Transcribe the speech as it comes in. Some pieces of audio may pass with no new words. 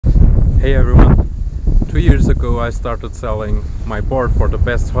Hey everyone! 2 years ago I started selling my board for the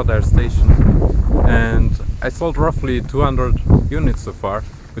best hot air station, and I sold roughly 200 units so far,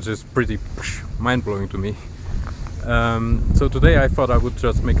 which is pretty mind-blowing to me. So today I thought I would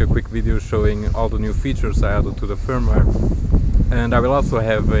just make a quick video showing all the new features I added to the firmware, and I will also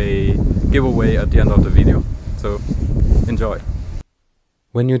have a giveaway at the end of the video, so enjoy!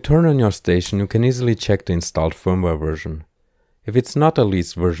 When you turn on your station, you can easily check the installed firmware version. If it's not at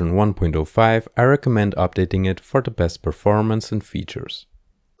least version 1.05, I recommend updating it for the best performance and features.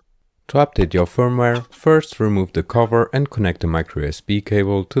 To update your firmware, first remove the cover and connect the micro USB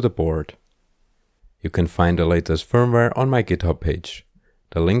cable to the board. You can find the latest firmware on my GitHub page.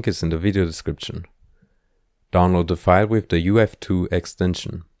 The link is in the video description. Download the file with the UF2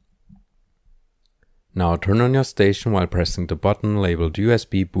 extension. Now turn on your station while pressing the button labeled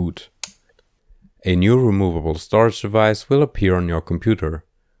USB boot. A new removable storage device will appear on your computer.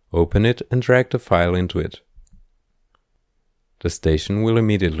 Open it and drag the file into it. The station will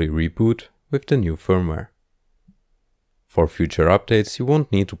immediately reboot with the new firmware. For future updates, you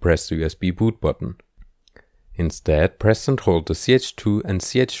won't need to press the USB boot button. Instead, press and hold the CH2 and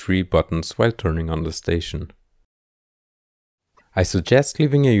CH3 buttons while turning on the station. I suggest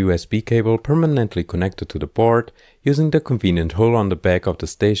leaving a USB cable permanently connected to the board, using the convenient hole on the back of the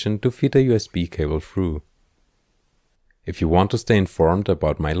station to feed a USB cable through. If you want to stay informed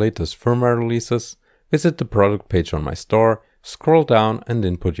about my latest firmware releases, visit the product page on my store, scroll down and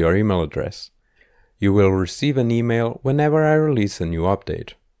input your email address. You will receive an email whenever I release a new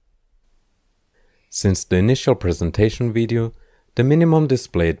update. Since the initial presentation video, the minimum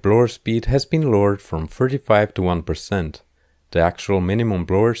displayed blower speed has been lowered from 35 to 1%. The actual minimum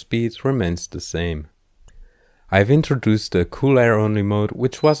blower speed remains the same. I've introduced the cool air only mode,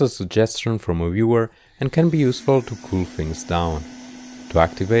 which was a suggestion from a viewer and can be useful to cool things down. To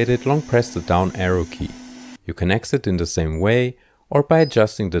activate it, long press the down arrow key. You can exit in the same way or by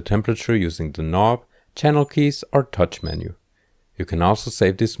adjusting the temperature using the knob, channel keys or touch menu. You can also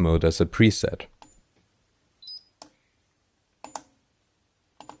save this mode as a preset.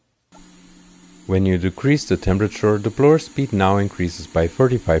 When you decrease the temperature, the blower speed now increases by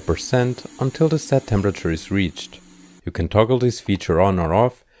 35% until the set temperature is reached. You can toggle this feature on or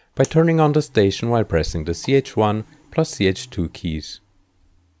off by turning on the station while pressing the CH1 plus CH2 keys.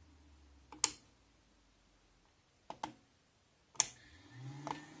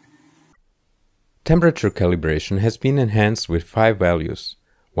 Temperature calibration has been enhanced with 5 values,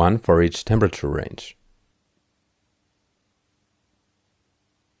 one for each temperature range.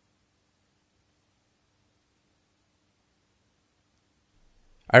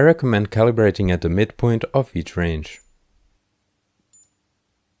 I recommend calibrating at the midpoint of each range.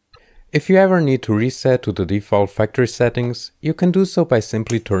 If you ever need to reset to the default factory settings, you can do so by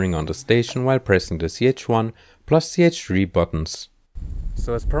simply turning on the station while pressing the CH1 plus CH3 buttons.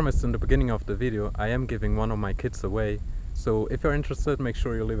 So as promised in the beginning of the video, I am giving one of my kits away. So if you're interested, make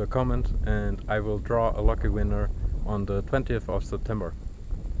sure you leave a comment and I will draw a lucky winner on the 20th of September.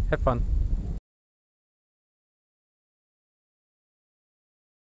 Have fun!